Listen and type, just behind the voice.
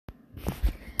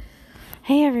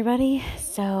Hey everybody.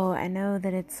 So I know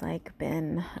that it's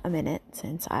been a minute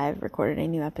since I've recorded any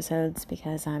new episodes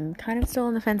because I'm kind of still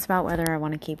on the fence about whether I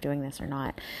want to keep doing this or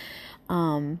not.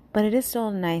 But it is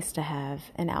still nice to have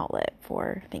an outlet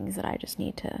for things that I just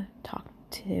need to talk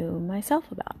to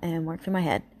myself about and work through my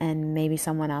head, and maybe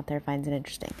someone out there finds it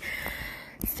interesting.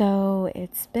 So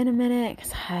it's been a minute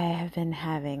because I have been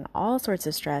having all sorts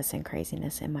of stress and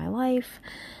craziness in my life.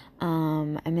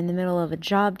 I'm in the middle of a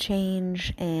job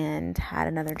change and had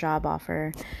another job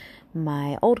offer.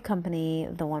 My old company,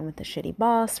 the one with the shitty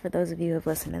boss, for those of you who have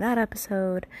listened to that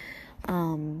episode,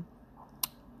 the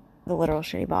literal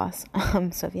shitty boss.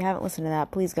 So if you haven't listened to that,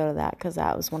 please go to that because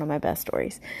that was one of my best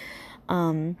stories.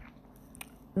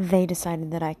 They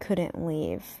decided that I couldn't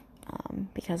leave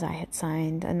because I had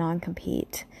signed a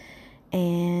non-compete,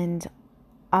 and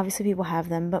obviously people have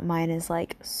them, but mine is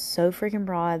so freaking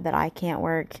broad that I can't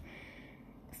work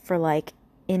for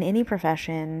in any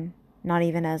profession, not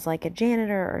even as a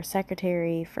janitor or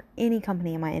secretary for any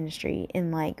company in my industry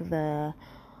in the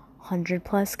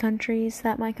 100+ countries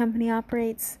that my company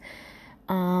operates.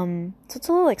 So it's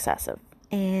a little excessive,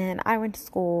 and I went to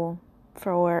school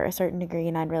for a certain degree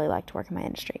and I'd really like to work in my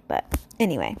industry. But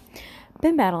anyway,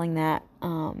 been battling that.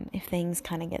 If things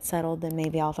kind of get settled, then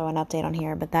maybe I'll throw an update on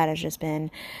here, but that has just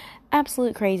been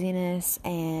absolute craziness.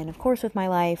 And of course with my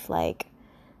life,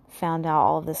 found out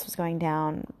all of this was going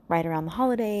down right around the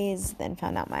holidays, then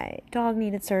found out my dog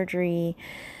needed surgery,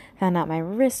 found out my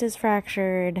wrist is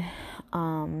fractured,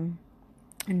 and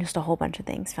just a whole bunch of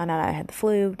things. Found out I had the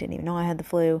flu, didn't even know I had the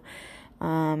flu,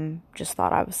 just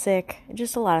thought I was sick,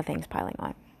 just a lot of things piling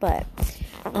on. But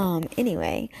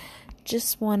anyway,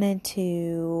 just wanted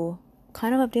to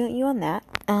kind of update you on that,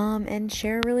 and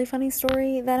share a really funny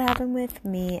story that happened with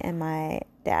me and my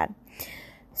dad.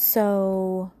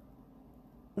 So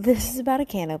this is about a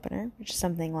can opener, which is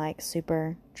something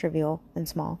super trivial and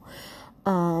small.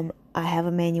 I have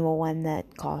a manual one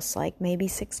that costs maybe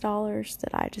 $6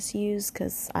 that I just use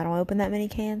because I don't open that many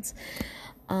cans.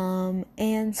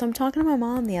 And so I'm talking to my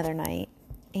mom the other night,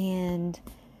 and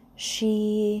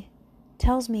she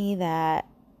tells me that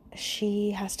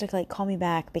she has to call me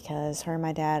back because her and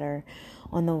my dad are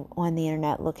on the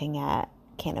internet looking at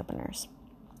can openers.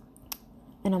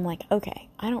 And I'm like, okay,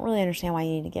 I don't really understand why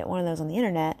you need to get one of those on the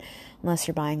internet unless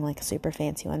you're buying a super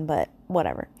fancy one, but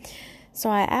whatever. So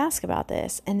I ask about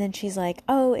this, and then she's like,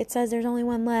 oh, it says there's only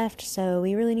one left, so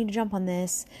we really need to jump on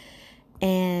this.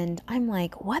 And I'm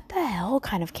like, what the hell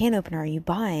kind of can opener are you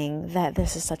buying that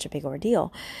this is such a big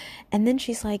ordeal? And then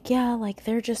she's like, yeah,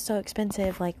 they're just so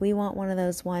expensive. We want one of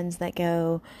those ones that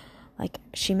go,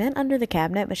 she meant under the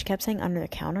cabinet, but she kept saying under the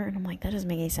counter. And I'm like, that doesn't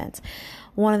make any sense.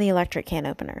 One of the electric can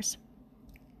openers.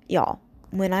 Y'all,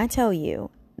 when I tell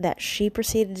you that she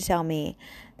proceeded to tell me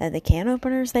that the can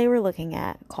openers they were looking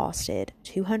at costed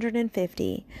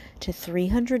 $250 to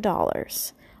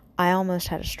 $300, I almost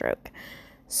had a stroke.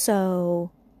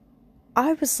 So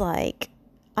I was like,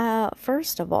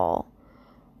 first of all,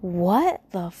 what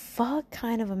the fuck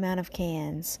kind of amount of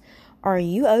cans are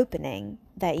you opening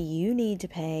that you need to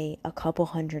pay a couple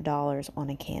 $100s on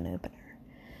a can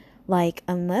opener?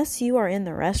 Unless you are in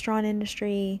the restaurant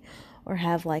industry or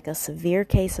have a severe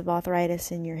case of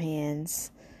arthritis in your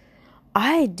hands,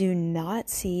 I do not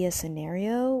see a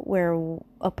scenario where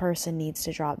a person needs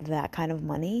to drop that kind of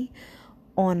money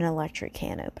on an electric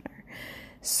can opener.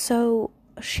 So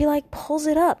she pulls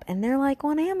it up, and they're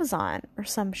on Amazon or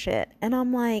some shit, and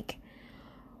I'm like,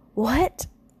 what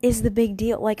is the big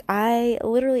deal? I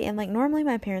literally, and normally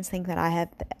my parents think that I have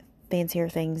fancier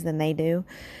things than they do,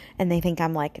 and they think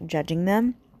I'm judging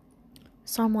them.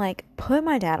 So I'm like, put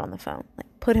my dad on the phone.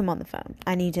 Put him on the phone.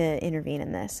 I need to intervene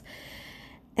in this.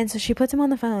 And so she puts him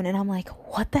on the phone, and I'm like,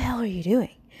 what the hell are you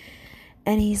doing?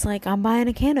 And he's like, I'm buying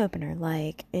a can opener.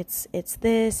 It's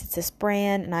this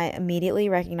brand. And I immediately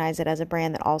recognize it as a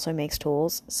brand that also makes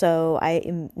tools. So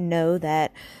I know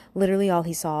that literally all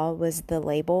he saw was the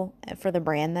label for the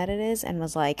brand that it is and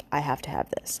was like, I have to have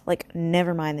this.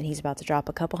 Never mind that he's about to drop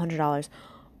a couple $100s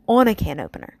on a can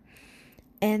opener.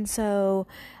 And so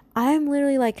I'm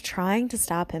literally trying to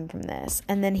stop him from this.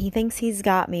 And then he thinks he's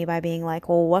got me by being like,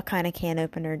 well, what kind of can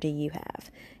opener do you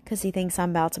have? Because he thinks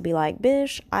I'm about to be like,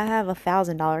 bish, I have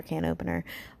 $1,000 can opener.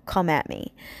 Come at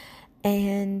me.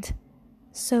 And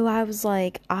so I was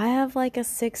like, I have a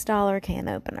 $6 can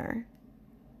opener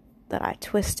that I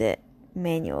twist it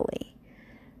manually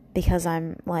because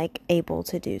I'm able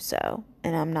to do so.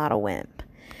 And I'm not a wimp.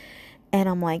 And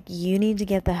I'm like, you need to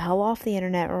get the hell off the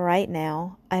internet right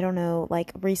now. I don't know,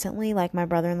 like recently, like my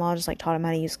brother-in-law just like taught him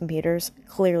how to use computers.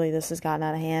 Clearly this has gotten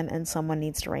out of hand and someone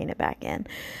needs to rein it back in.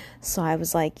 So I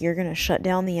was like, you're going to shut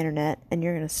down the internet and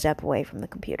you're going to step away from the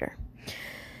computer.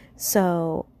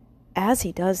 So as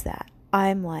he does that,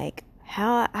 I'm like,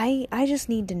 I just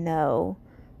need to know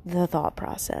the thought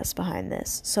process behind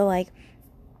this. So like,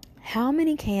 how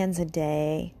many cans a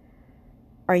day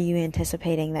are you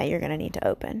anticipating that you're going to need to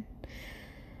open?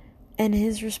 And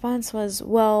his response was,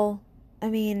 well, I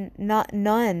mean, not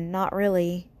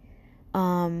really.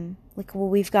 Like, well,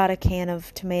 we've got a can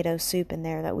of tomato soup in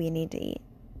there that we need to eat.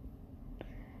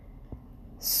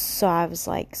 So I was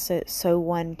like, so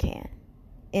one can.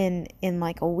 In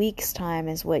like a week's time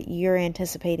is what you're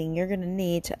anticipating you're going to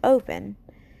need to open.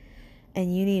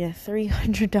 And you need a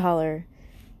 $300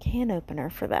 can opener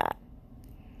for that.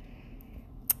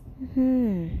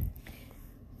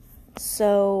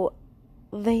 So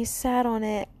they sat on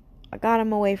it. I got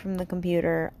him away from the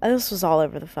computer. This was all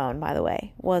over the phone, by the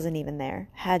way. Wasn't even there.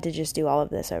 Had to just do all of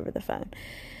this over the phone.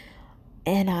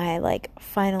 And I like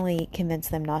finally convinced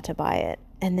them not to buy it.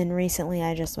 And then recently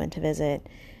I just went to visit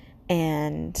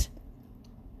and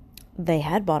they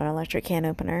had bought an electric can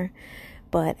opener,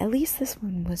 but at least this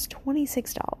one was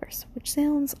 $26, which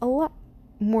sounds a lot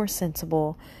more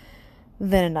sensible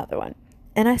than another one.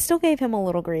 And I still gave him a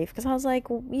little grief because I was like,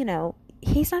 well, you know,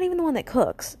 he's not even the one that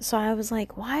cooks. So I was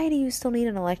like, why do you still need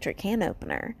an electric can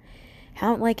opener?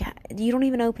 How, like, you don't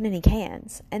even open any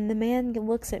cans. And the man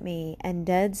looks at me and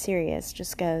dead serious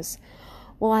just goes,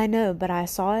 well, I know, but I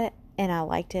saw it and I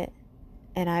liked it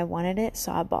and I wanted it,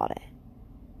 so I bought it.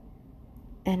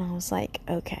 And I was like,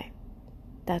 okay,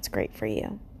 that's great for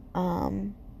you.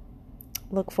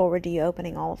 Look forward to you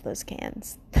opening all of those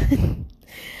cans.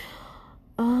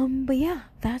 But yeah,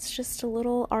 that's just a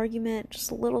little argument,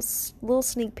 just a little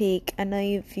sneak peek. I know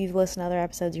if you've listened to other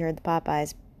episodes, you heard the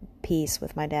Popeyes piece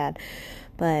with my dad,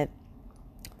 but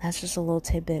that's just a little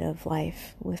tidbit of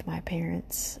life with my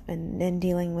parents and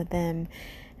dealing with them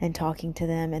and talking to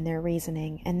them and their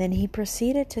reasoning. And then he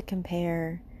proceeded to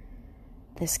compare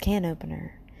this can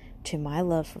opener to my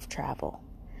love of travel.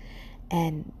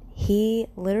 And he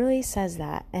literally says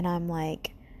that, and I'm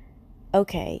like,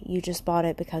 okay, you just bought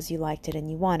it because you liked it and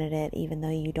you wanted it, even though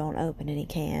you don't open any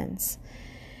cans.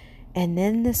 And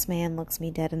then this man looks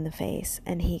me dead in the face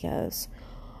and he goes,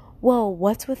 well,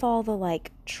 what's with all the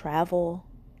like travel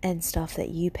and stuff that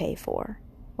you pay for?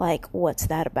 Like, what's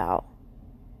that about?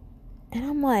 And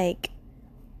I'm like,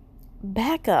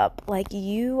 back up. Like,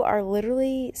 you are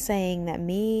literally saying that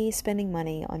me spending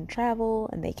money on travel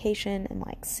and vacation and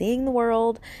like seeing the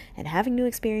world and having new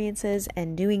experiences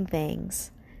and doing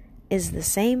things is the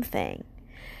same thing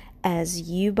as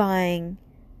you buying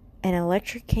an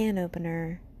electric can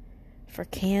opener for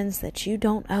cans that you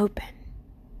don't open.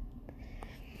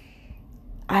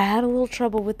 I had a little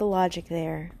trouble with the logic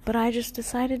there, but I just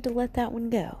decided to let that one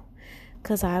go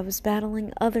because I was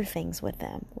battling other things with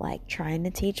them, like trying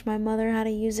to teach my mother how to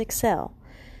use Excel.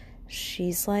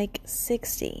 She's like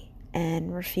 60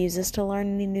 and refuses to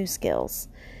learn any new skills.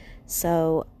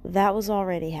 So that was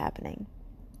already happening.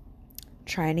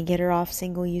 Trying to get her off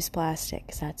single-use plastic,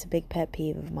 because that's a big pet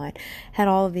peeve of mine. Had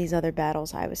all of these other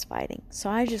battles I was fighting. So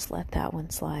I just let that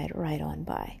one slide right on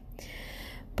by.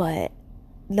 But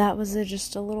that was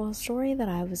just a little story that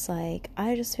I was like,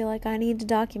 I just feel like I need to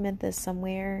document this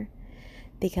somewhere,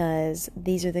 because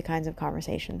these are the kinds of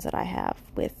conversations that I have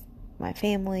with my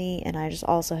family, and I just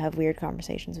also have weird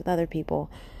conversations with other people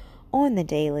on the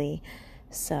daily.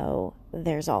 So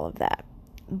there's all of that.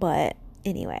 But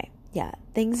anyway, yeah,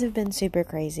 things have been super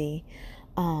crazy.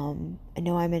 I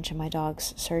know I mentioned my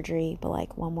dog's surgery, but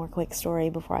like one more quick story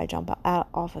before I jump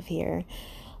off of here.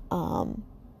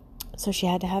 So she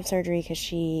had to have surgery because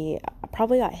she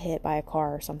probably got hit by a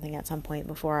car or something at some point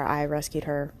before I rescued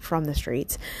her from the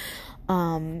streets.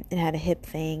 And had a hip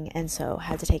thing, and so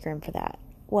had to take her in for that.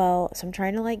 Well, so I'm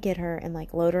trying to like get her and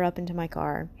like load her up into my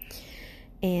car,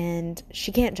 and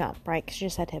she can't jump, right? Because she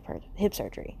just had hip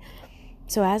surgery.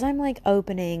 So as I'm like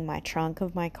opening my trunk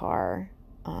of my car,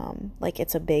 like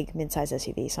it's a big mid-size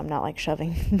SUV, so I'm not like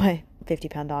shoving my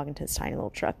 50-pound dog into this tiny little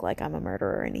truck like I'm a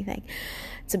murderer or anything.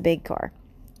 It's a big car.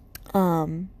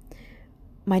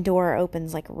 My door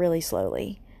opens like really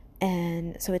slowly,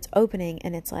 and so it's opening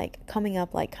and it's like coming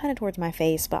up like kind of towards my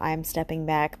face, but I'm stepping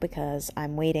back because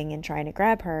I'm waiting and trying to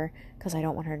grab her because I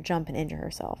don't want her to jump and injure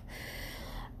herself.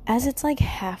 As it's like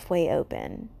halfway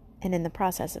open and in the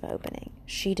process of opening,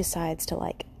 she decides to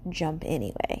like jump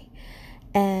anyway.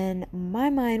 And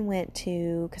my mind went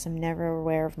to, because I'm never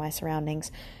aware of my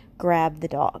surroundings, grab the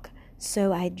dog.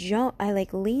 So I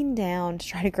like lean down to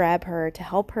try to grab her to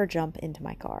help her jump into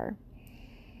my car.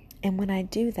 And when I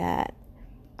do that,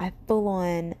 I full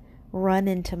on run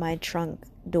into my trunk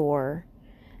door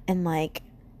and like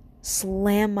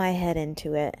slam my head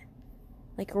into it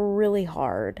like really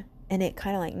hard. And it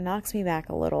kind of like knocks me back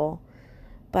a little.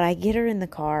 But I get her in the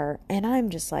car and I'm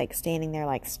just like standing there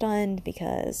like stunned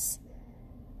because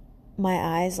my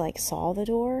eyes like saw the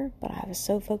door, but I was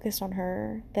so focused on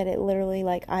her that it literally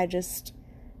like I just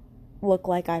looked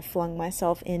like I flung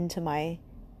myself into my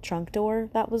trunk door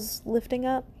that was lifting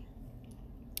up.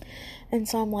 And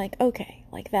so I'm like, okay,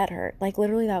 like that hurt. Like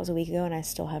literally that was a week ago and I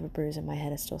still have a bruise and my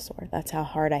head is still sore. That's how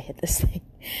hard I hit this thing.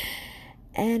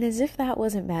 And as if that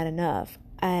wasn't bad enough,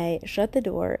 I shut the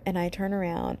door and I turn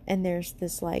around and there's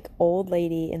this like old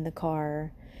lady in the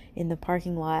car in the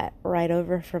parking lot right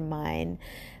over from mine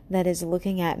that is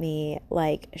looking at me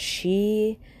like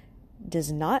she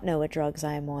does not know what drugs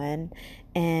I'm on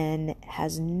and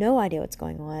has no idea what's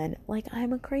going on, like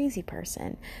I'm a crazy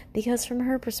person, because from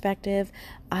her perspective,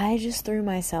 I just threw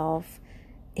myself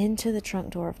into the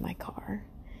trunk door of my car.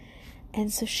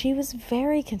 And so she was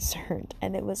very concerned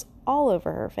and it was all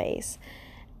over her face.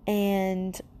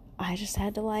 And I just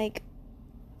had to like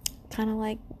kind of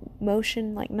like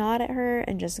motion, like nod at her,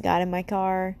 and just got in my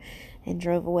car and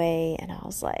drove away. And I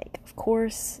was like, of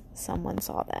course someone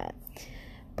saw that.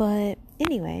 But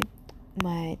anyway,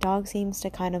 my dog seems to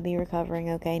kind of be recovering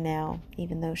okay now,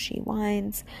 even though she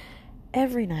whines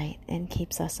every night and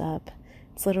keeps us up.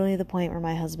 It's literally the point where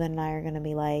my husband and I are going to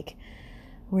be like,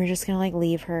 we're just going to like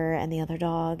leave her and the other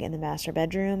dog in the master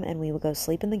bedroom and we will go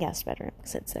sleep in the guest bedroom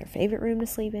because it's their favorite room to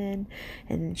sleep in,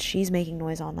 and she's making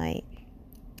noise all night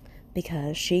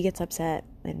because she gets upset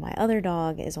when my other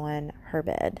dog is on her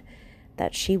bed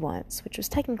that she wants, which was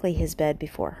technically his bed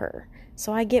before her.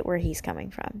 So I get where he's coming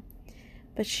from.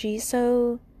 But she's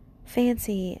so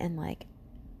fancy and like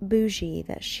bougie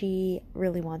that she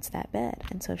really wants that bed.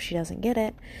 And so if she doesn't get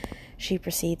it, she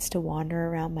proceeds to wander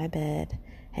around my bed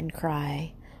and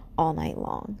cry all night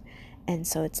long. And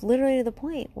so it's literally to the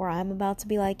point where I'm about to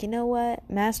be like, you know what?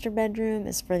 Master bedroom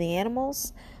is for the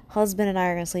animals. Husband and I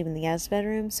are going to sleep in the guest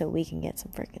bedroom so we can get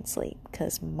some freaking sleep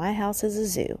because my house is a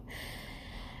zoo.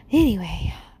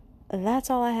 Anyway, that's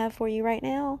all I have for you right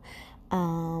now.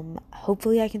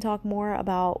 Hopefully I can talk more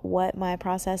about what my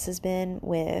process has been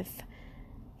with,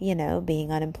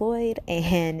 being unemployed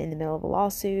and in the middle of a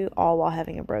lawsuit, all while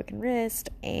having a broken wrist.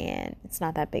 And it's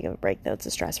not that big of a break though. It's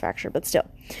a stress fracture, but still.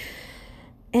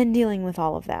 And dealing with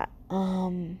all of that.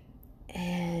 And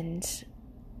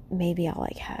maybe I'll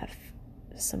like have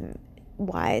some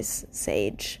wise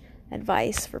sage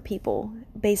advice for people.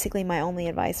 Basically, my only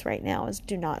advice right now is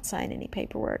do not sign any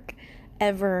paperwork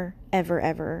ever, ever,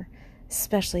 ever,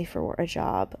 especially for a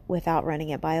job, without running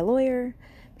it by a lawyer,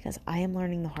 because I am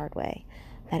learning the hard way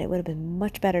that it would have been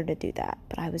much better to do that.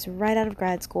 But I was right out of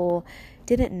grad school,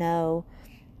 didn't know.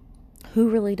 Who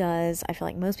really does? I feel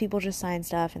like most people just sign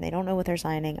stuff and they don't know what they're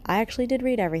signing. I actually did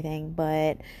read everything,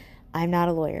 but I'm not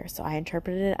a lawyer, so I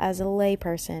interpreted it as a lay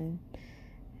person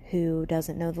who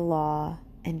doesn't know the law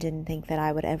and didn't think that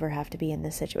I would ever have to be in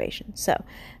this situation. So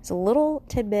it's a little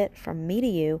tidbit from me to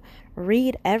you.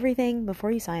 Read everything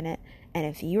before you sign it. And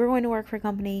if you are going to work for a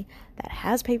company that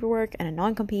has paperwork and a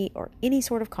non-compete or any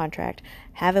sort of contract,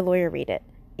 have a lawyer read it.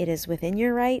 It is within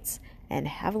your rights, and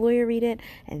have a lawyer read it.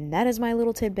 And that is my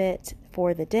little tidbit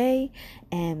for the day.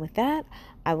 And with that,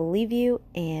 I will leave you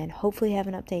and hopefully have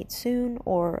an update soon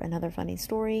or another funny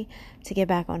story to get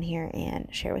back on here and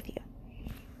share with you.